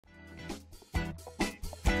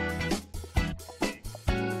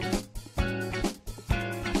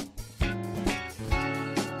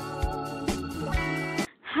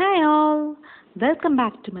Welcome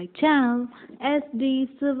back to my channel SD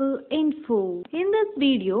Civil Info. In this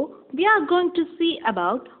video, we are going to see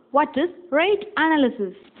about what is rate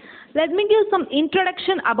analysis. Let me give some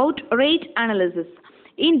introduction about rate analysis.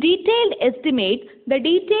 In detailed estimate, the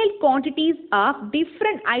detailed quantities of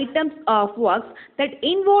different items of works that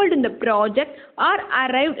involved in the project are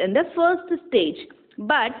arrived in the first stage.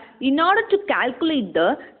 But in order to calculate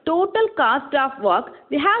the total cost of work,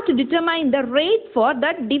 we have to determine the rate for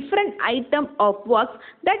that different item of works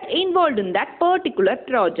that involved in that particular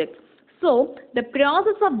project. So, the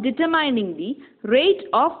process of determining the rate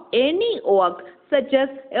of any work such as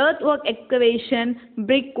earthwork excavation,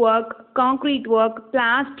 brickwork, concrete work,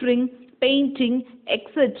 plastering, painting,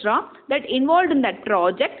 etc. that involved in that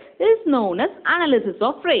project is known as analysis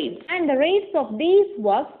of rates. And the rates of these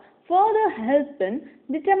works further help in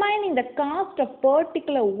determining the cost of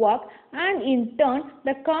particular work and in turn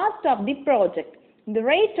the cost of the project. The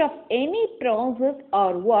rate of any process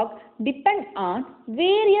or work depends on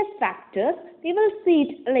various factors. We will see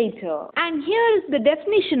it later. And here is the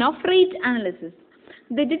definition of rate analysis.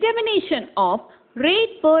 The determination of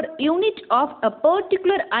rate per unit of a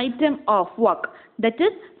particular item of work, that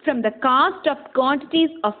is from the cost of quantities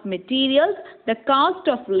of materials, the cost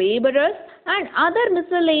of laborers and other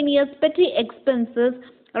miscellaneous petty expenses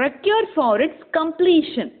required for its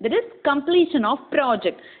completion, that is completion of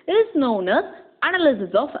project, is known as analysis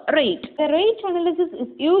of rate. The rate analysis is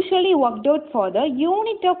usually worked out for the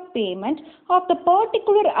unit of payment of the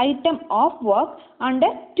particular item of work under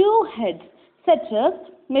two heads such as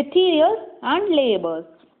materials and labors.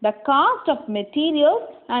 The cost of materials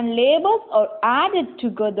and labors are added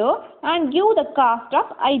together and give the cost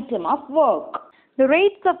of item of work. The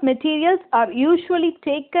rates of materials are usually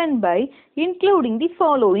taken by including the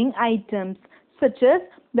following items such as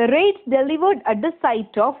the rates delivered at the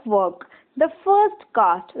site of work, the first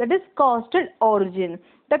cost, that is cost at origin,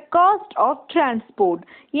 the cost of transport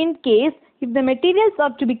in case if the materials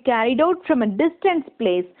are to be carried out from a distant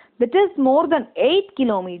place that is more than 8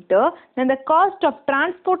 km, then the cost of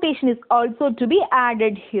transportation is also to be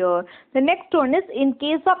added here. The next one is in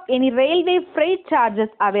case of any railway freight charges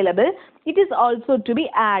available, it is also to be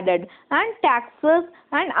added, and taxes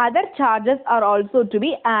and other charges are also to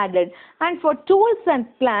be added. And for tools and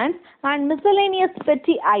plants and miscellaneous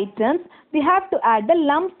petty items, we have to add the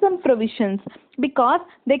lump sum provisions because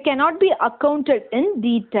they cannot be accounted in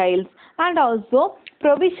details. And also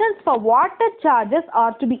provisions for water charges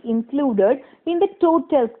are to be included in the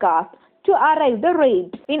total cost to arrive the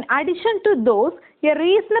rate. In addition to those, a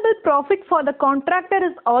reasonable profit for the contractor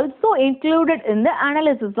is also included in the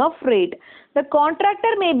analysis of rate. The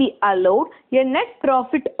contractor may be allowed a net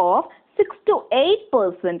profit of 6 to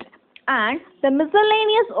 8% and the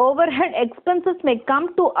miscellaneous overhead expenses may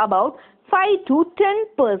come to about 5 to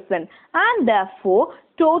 10%, and therefore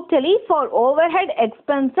totally for overhead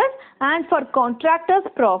expenses and for contractor's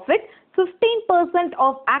profit 15%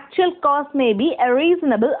 of actual cost may be a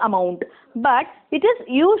reasonable amount, but it is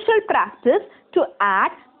usual practice to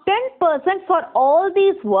add 10% for all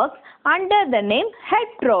these works under the name head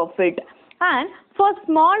profit, and for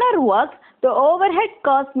smaller works the overhead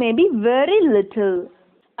cost may be very little.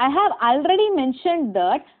 I have already mentioned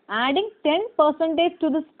that adding 10% to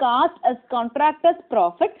this cost as contractor's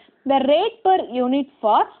profit, the rate per unit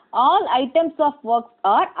for all items of works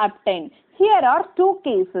are obtained. Here are two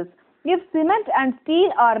cases. If cement and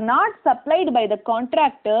steel are not supplied by the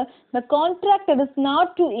contractor is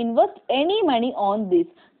not to invest any money on this.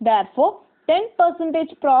 Therefore,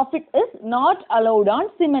 10% profit is not allowed on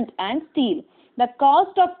cement and steel. The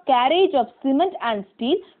cost of carriage of cement and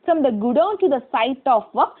steel from the godown to the site of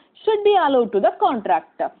work should be allowed to the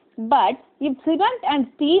contractor. But if cement and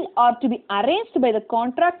steel are to be arranged by the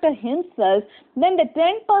contractor himself, then the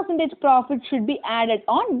 10% profit should be added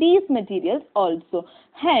on these materials also.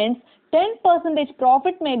 Hence, 10%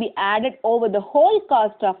 profit may be added over the whole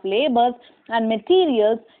cost of labors and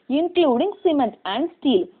materials including cement and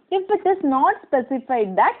steel, if it is not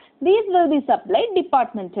specified that these will be supplied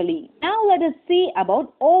departmentally. Now let us see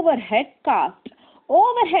about overhead cost.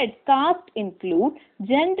 Overhead cost include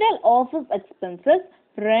general office expenses,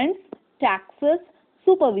 rents, taxes,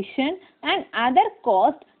 supervision and other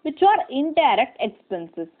costs which are indirect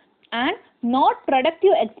expenses and not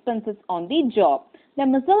productive expenses on the job. The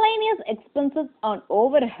miscellaneous expenses on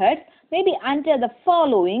overheads may be under the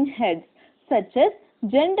following heads such as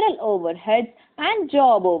general overheads and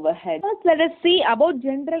job overheads. First, let us see about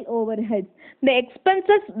general overheads. The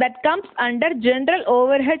expenses that comes under general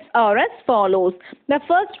overheads are as follows. The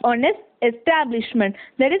first one is establishment,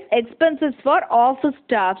 that is expenses for office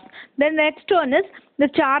staffs. The next one is the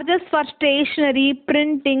charges for stationery,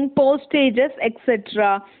 printing, postages,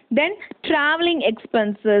 etc. Then traveling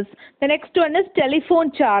expenses. The next one is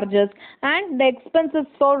telephone charges and the expenses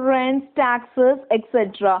for rents, taxes,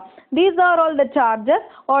 etc. These are all the charges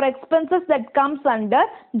or expenses that comes under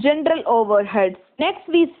general overheads. Next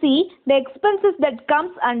we see the expenses that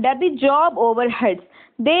comes under the job overheads.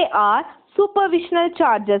 They are supervisional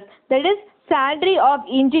charges, that is salary of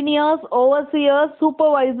engineers, overseers,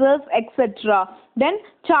 supervisors, etc. Then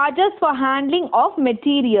charges for handling of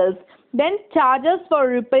materials. Then charges for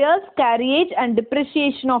repairs, carriage and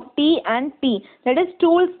depreciation of T&P, that is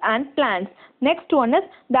tools and plants. Next one is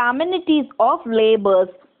the amenities of labours.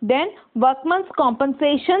 Then workmen's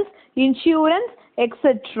compensations, insurance,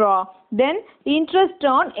 etc. Then interest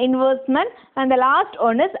on investment, and the last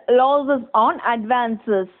one is losses on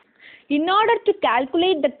advances. In order to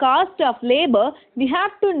calculate the cost of labor, we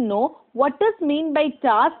have to know what is meant by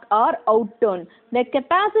task or outturn. The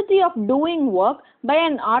capacity of doing work by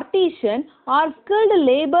an artisan or skilled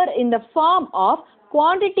labor in the form of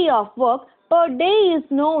quantity of work per day is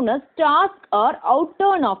known as task or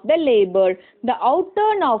outturn of the labor. The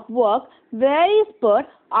outturn of work varies per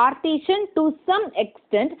artisan to some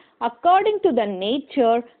extent according to the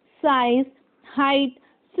nature, size, height,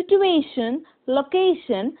 situation,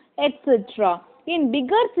 location, etc. In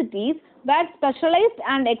bigger cities where specialized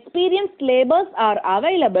and experienced laborers are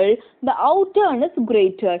available, the outturn is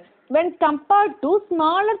greater when compared to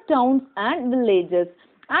smaller towns and villages.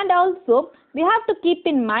 And also, we have to keep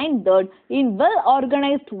in mind that in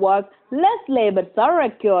well-organized work, less laborers are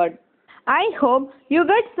required. I hope you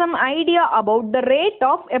get some idea about the rate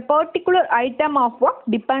of a particular item of work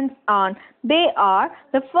depends on. They are,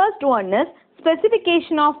 the first one is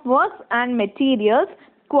specification of works and materials,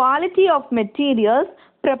 quality of materials,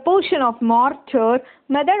 proportion of mortar,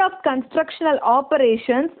 method of constructional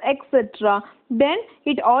operations, etc. Then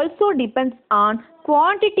it also depends on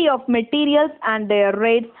quantity of materials and their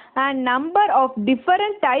rates, and number of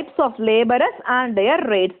different types of laborers and their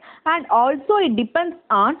rates, and also it depends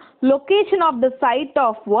on location of the site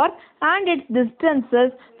of work and its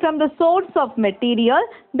distances from the source of material,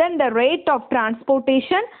 then the rate of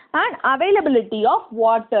transportation and availability of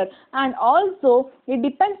water, and also it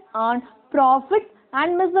depends on profit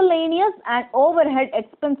and miscellaneous and overhead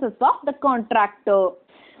expenses of the contractor.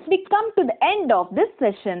 We come to the end of this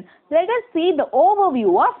session. Let us see the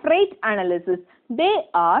overview of rate analysis. They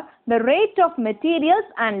are the rate of materials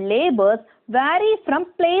and labours vary from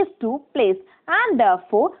place to place, and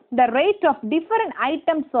therefore the rate of different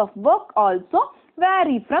items of work also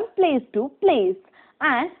vary from place to place.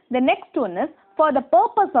 And the next one is, for the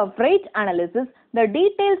purpose of rate analysis, the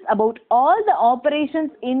details about all the operations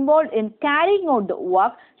involved in carrying out the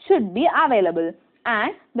work should be available,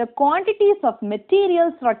 and the quantities of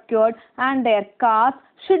materials required and their cost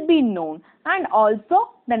should be known, and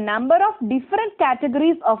also the number of different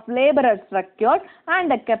categories of laborers required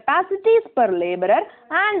and the capacities per laborer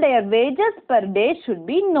and their wages per day should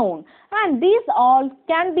be known, and these all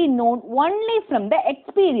can be known only from the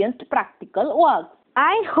experienced practical work.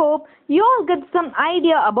 I hope you all get some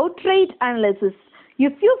idea about rate analysis.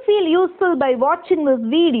 If you feel useful by watching this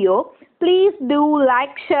video, please do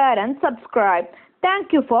like, share and subscribe.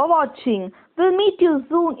 Thank you for watching. We'll meet you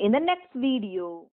soon in the next video.